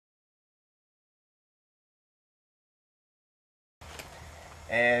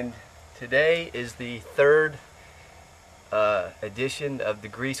and today is the third edition of the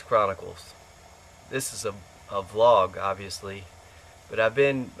Grease Chronicles. This is a vlog, obviously, but I've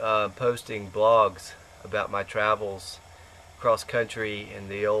been posting blogs about my travels cross country in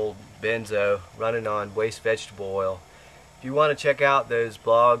the old Benzo running on waste vegetable oil. If you want to check out those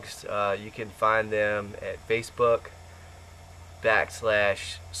blogs, you can find them at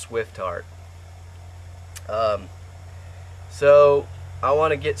Facebook.com/SwiftHeart. So I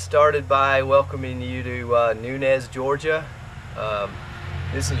want to get started by welcoming you to Nunez, Georgia.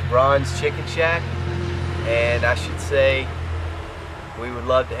 This is Ron's Chicken Shack, and I should say we would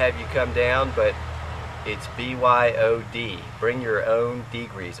love to have you come down, but it's BYOD. Bring your own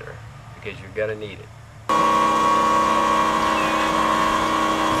degreaser because you're going to need it.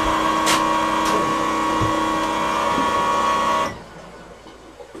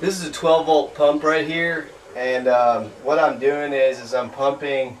 This is a 12-volt pump right here, and what I'm doing is I'm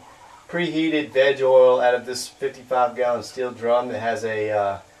pumping preheated veg oil out of this 55-gallon steel drum that has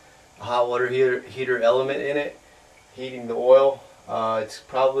a hot water heater element in it, heating the oil. It's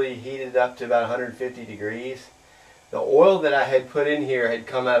probably heated up to about 150 degrees. The oil that I had put in here had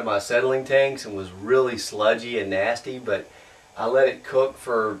come out of my settling tanks and was really sludgy and nasty, but I let it cook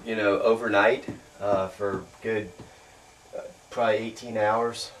for, overnight for good probably 18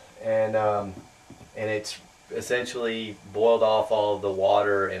 hours, and it's essentially boiled off all of the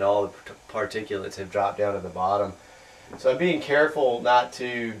water, and all the particulates have dropped down to the bottom. So I'm being careful not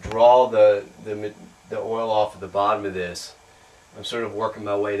to draw the oil off of the bottom of this. I'm sort of working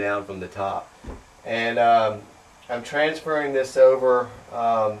my way down from the top, and I'm transferring this over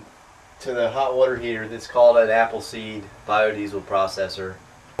to the hot water heater that's called an Appleseed biodiesel processor.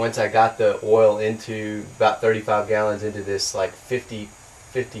 Once I got the oil into about 35 gallons into this like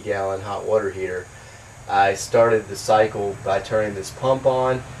 50-gallon hot water heater, I started the cycle by turning this pump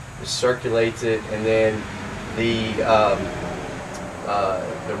on, which circulates it, and then the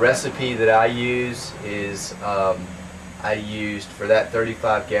recipe that I use is I used, for that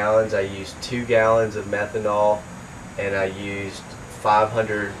 35 gallons, I used 2 gallons of methanol, and I used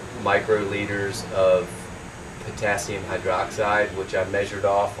 500 microliters of potassium hydroxide, which I measured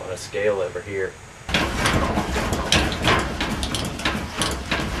off on a scale over here.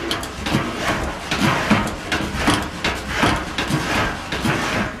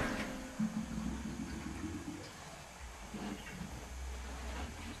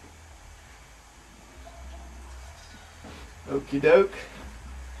 Okie doke.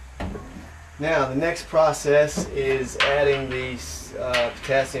 Now the next process is adding the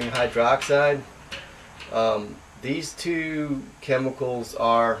potassium hydroxide. These two chemicals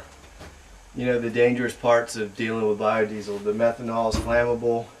are, the dangerous parts of dealing with biodiesel. The methanol is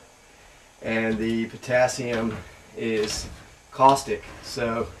flammable, and the potassium is caustic.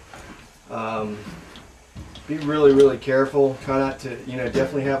 So be really careful. Try not to,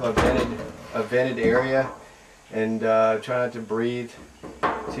 definitely have a vented area, and try not to breathe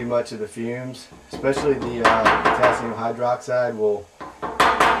too much of the fumes. Especially the potassium hydroxide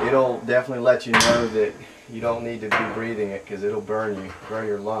it'll definitely let you know that you don't need to be breathing it, because it'll burn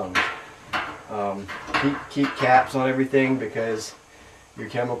your lungs. Keep caps on everything, because your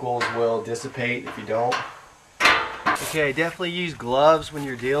chemicals will dissipate if you don't. Okay, definitely use gloves when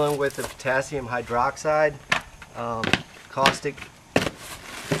you're dealing with the potassium hydroxide. Caustic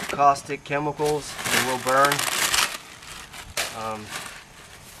chemicals, they will burn.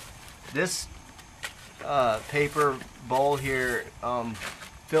 This paper bowl here,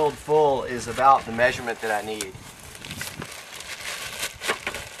 filled full, is about the measurement that I need.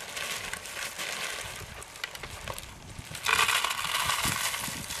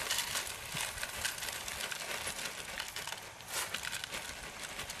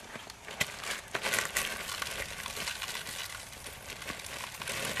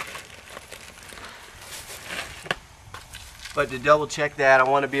 But to double check that, I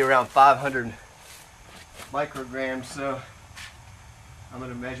want to be around 500 micrograms, so I'm going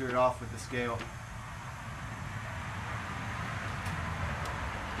to measure it off with the scale.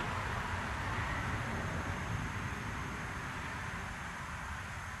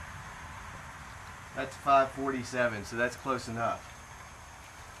 That's 547, so that's close enough.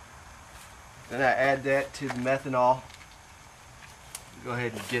 Then I add that to the methanol. Go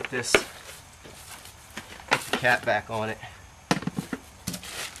ahead and get this, put the cap back on it.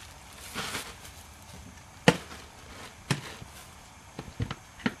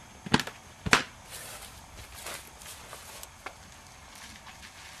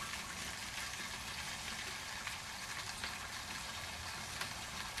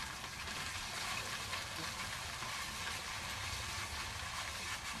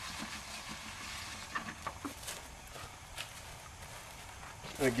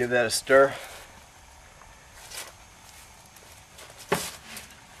 I'm gonna give that a stir.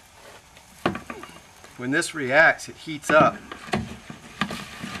 When this reacts, it heats up.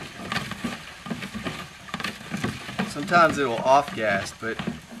 Sometimes it will off-gas, but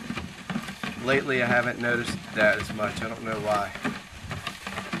lately I haven't noticed that as much. I don't know why.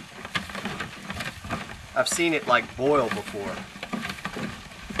 I've seen it like boil before.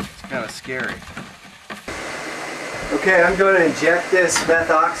 It's kind of scary. Okay, I'm going to inject this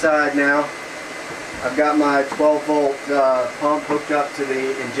methoxide now. I've got my 12-volt pump hooked up to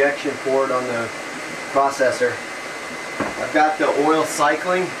the injection port on the processor. I've got the oil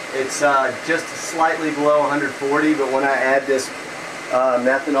cycling. It's just slightly below 140, but when I add this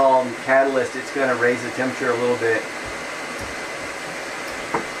methanol catalyst, it's going to raise the temperature a little bit.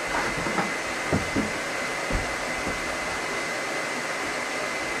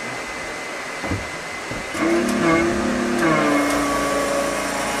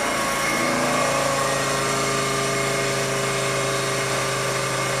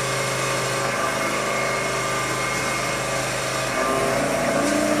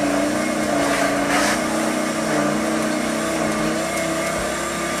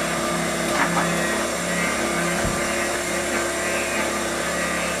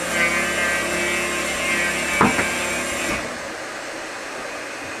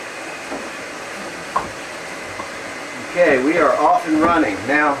 Okay, we are off and running.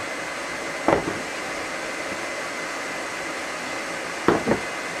 Now,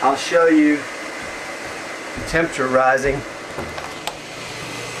 I'll show you the temperature rising.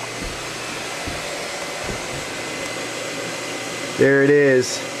 There it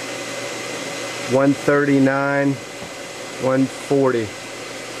is, 139, 140.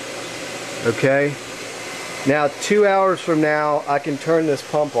 Okay, now 2 hours from now I can turn this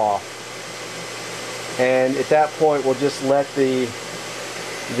pump off. And at that point, we'll just let the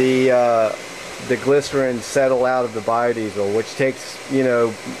glycerin settle out of the biodiesel, which takes, you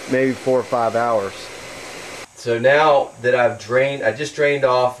know, maybe 4 or 5 hours. So now that I just drained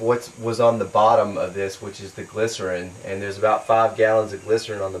off what was on the bottom of this, which is the glycerin, and there's about 5 gallons of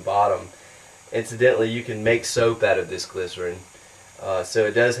glycerin on the bottom. Incidentally, you can make soap out of this glycerin, so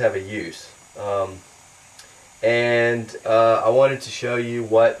it does have a use. I wanted to show you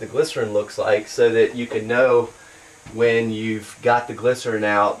what the glycerin looks like so that you can know when you've got the glycerin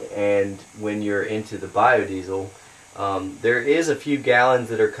out and when you're into the biodiesel. There is a few gallons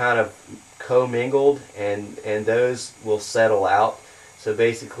that are kind of commingled, and those will settle out. So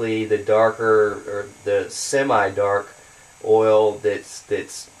basically the darker or the semi-dark oil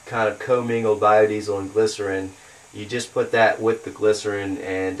that's kind of commingled biodiesel and glycerin, you just put that with the glycerin,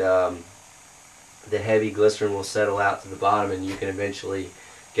 and the heavy glycerin will settle out to the bottom, and you can eventually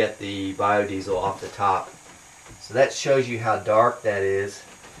get the biodiesel off the top. So that shows you how dark that is,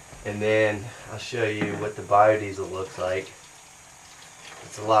 and then I'll show you what the biodiesel looks like.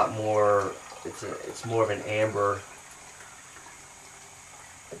 It's a lot more, it's more of an amber.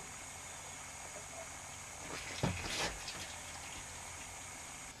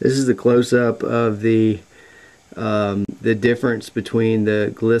 This is the close-up of the difference between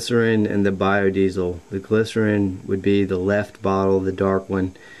the glycerin and the biodiesel. The glycerin would be the left bottle, the dark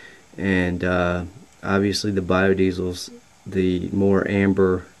one, and obviously the biodiesel's the more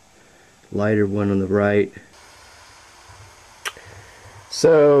amber, lighter one on the right.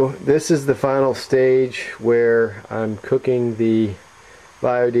 So this is the final stage where I'm cooking the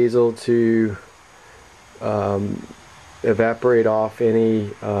biodiesel to evaporate off any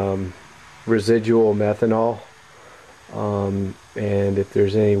residual methanol. And if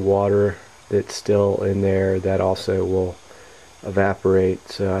there's any water that's still in there, that also will evaporate.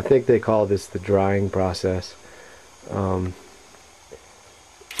 So I think they call this the drying process.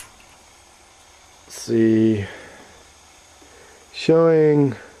 See,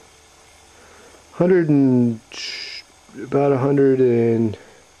 showing about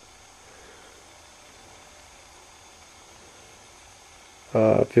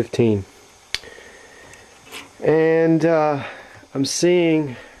 115. And I'm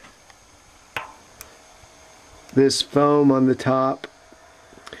seeing this foam on the top,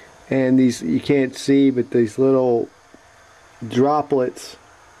 and these, you can't see, but these little droplets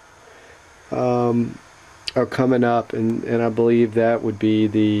are coming up, and I believe that would be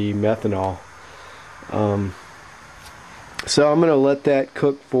the methanol. So I'm going to let that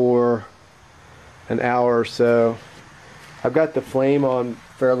cook for an hour or so. I've got the flame on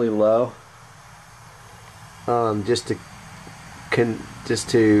fairly low, just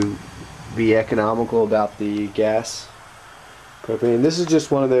to be economical about the gas propane. This is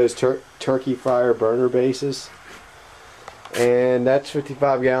just one of those turkey fryer burner bases. And that's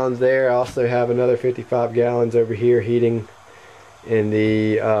 55 gallons there. I also have another 55 gallons over here heating in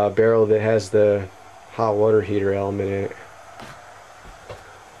the barrel that has the hot water heater element in it.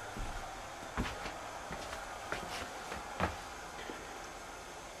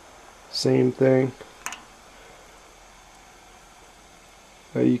 Same thing.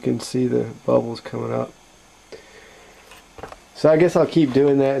 You can see the bubbles coming up. So I guess I'll keep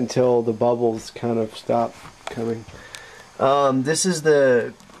doing that until the bubbles kind of stop coming. This is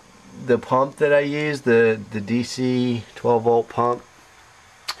the pump that I use, the DC 12 volt pump.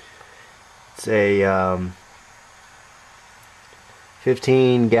 It's a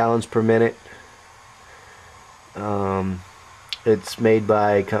 15 gallons per minute. It's made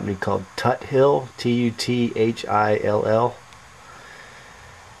by a company called Tuthill, Tuthill.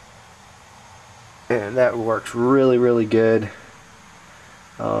 And that works really good.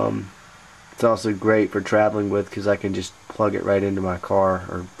 It's also great for traveling with because I can just plug it right into my car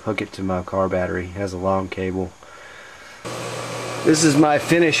or hook it to my car battery. It has a long cable. This is my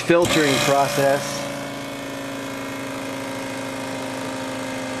finish filtering process.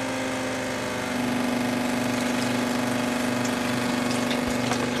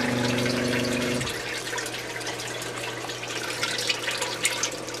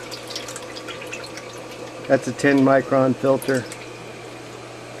 That's a 10 micron filter.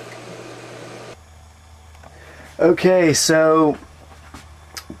 Okay, so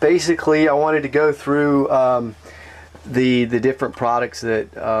basically I wanted to go through the different products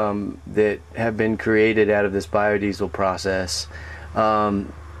that that have been created out of this biodiesel process.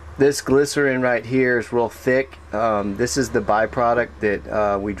 This glycerin right here is real thick. This is the byproduct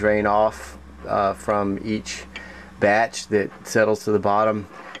that we drain off from each batch that settles to the bottom.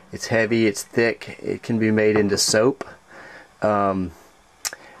 It's heavy, it's thick, it can be made into soap, and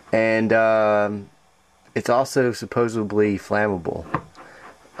it's also supposedly flammable,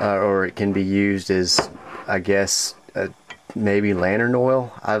 or it can be used as, I guess, maybe lantern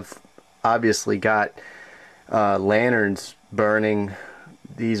oil. I've obviously got lanterns burning.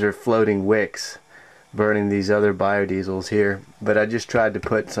 These are floating wicks burning these other biodiesels here, but I just tried to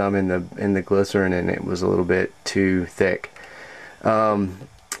put some in the glycerin and it was a little bit too thick.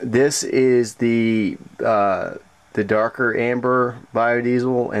 This is the darker amber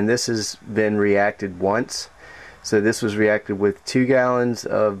biodiesel, and this has been reacted once. So this was reacted with 2 gallons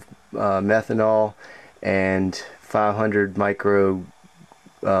of methanol and 500 micro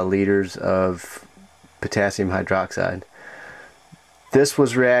liters of potassium hydroxide. This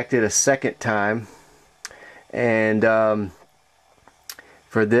was reacted a second time, and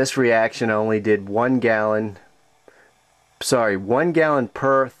for this reaction I only did 1 gallon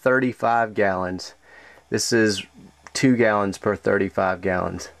per 35 gallons. This is 2 gallons per 35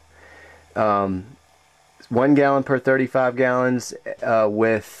 gallons. 1 gallon per 35 gallons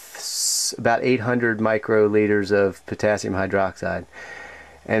with about 800 microliters of potassium hydroxide.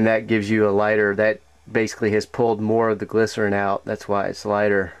 And that gives you a lighter, that basically has pulled more of the glycerin out. That's why it's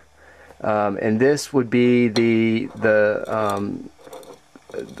lighter. And this would be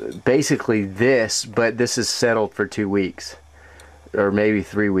basically this, but this is settled for 2 weeks or maybe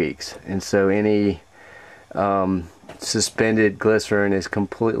 3 weeks, and so any suspended glycerin is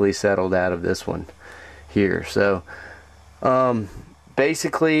completely settled out of this one here. So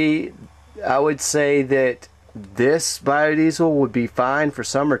basically I would say that this biodiesel would be fine for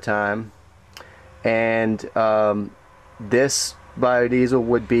summertime, and this biodiesel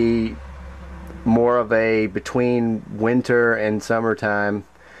would be more of a between winter and summertime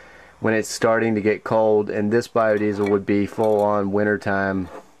when it's starting to get cold, and this biodiesel would be full on wintertime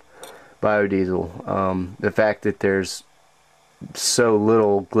biodiesel. The fact that there's so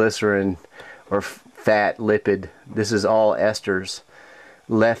little glycerin or fat lipid, this is all esters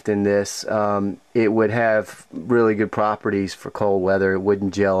left in this, it would have really good properties for cold weather. It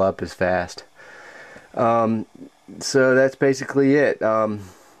wouldn't gel up as fast. So that's basically it.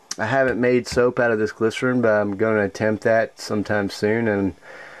 I haven't made soap out of this glycerin, but I'm going to attempt that sometime soon, and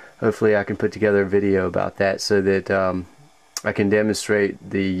hopefully I can put together a video about that so that I can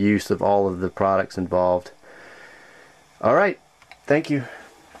demonstrate the use of all of the products involved. Alright, thank you.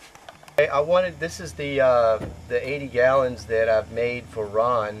 This is the 80 gallons that I've made for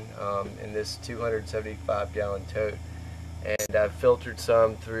Ron in this 275 gallon tote, and I've filtered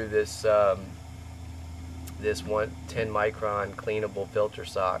some through this this 10 micron cleanable filter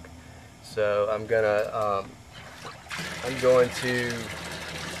sock. So I'm going to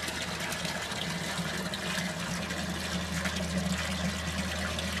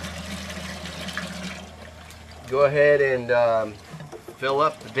go ahead and fill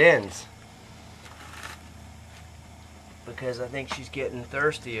up the bins. because I think she's getting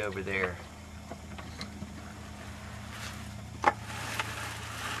thirsty over there.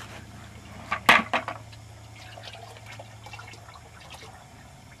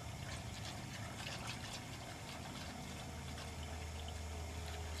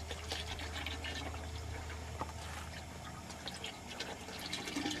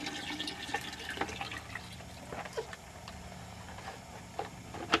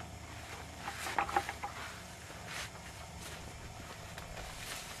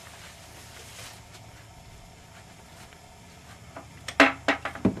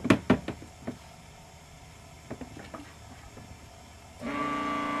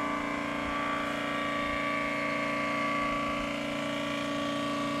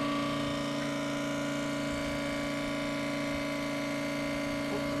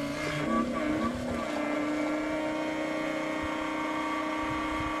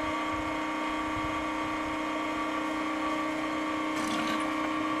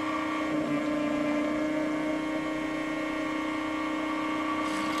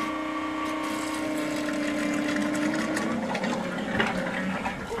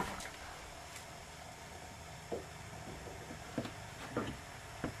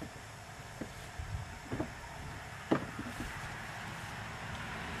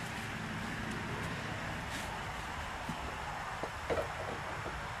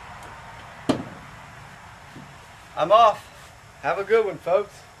 I'm off. Have a good one,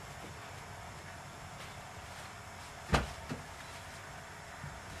 folks.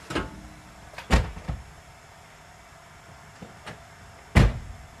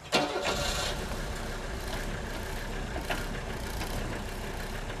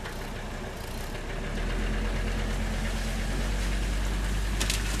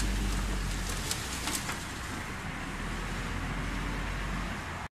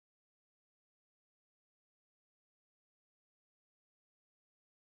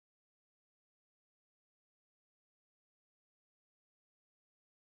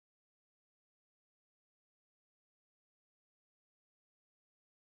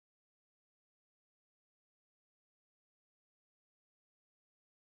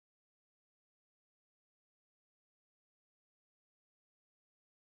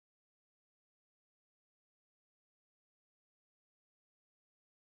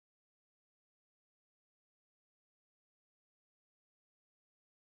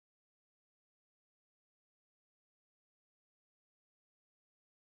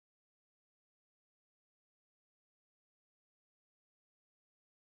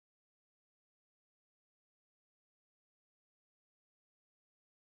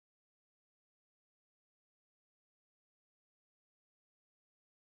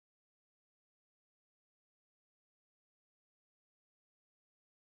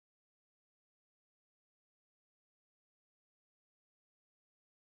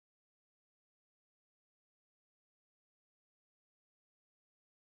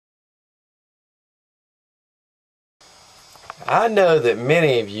 I know that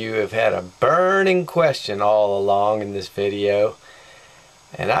many of you have had a burning question all along in this video,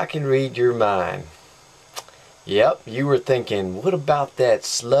 and I can read your mind. Yep, you were thinking, what about that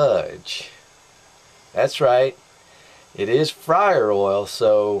sludge? That's right, it is fryer oil,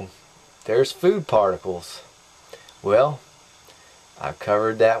 so there's food particles. Well, I've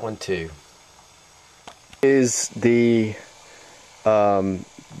covered that one too. Is the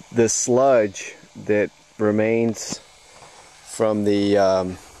sludge that remains from the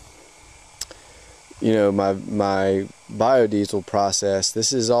my biodiesel process.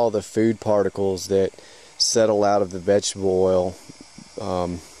 This is all the food particles that settle out of the vegetable oil,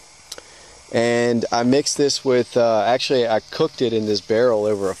 and I mixed this with actually I cooked it in this barrel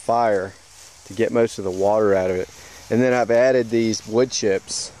over a fire to get most of the water out of it, and then I've added these wood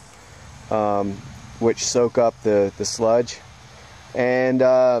chips which soak up the sludge, and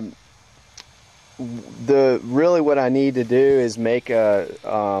really what I need to do is make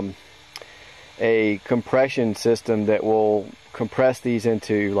a compression system that will compress these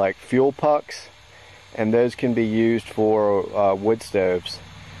into like fuel pucks, and those can be used for wood stoves.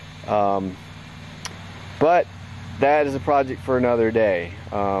 But that is a project for another day.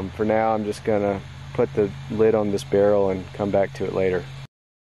 For now, I'm just gonna put the lid on this barrel and come back to it later.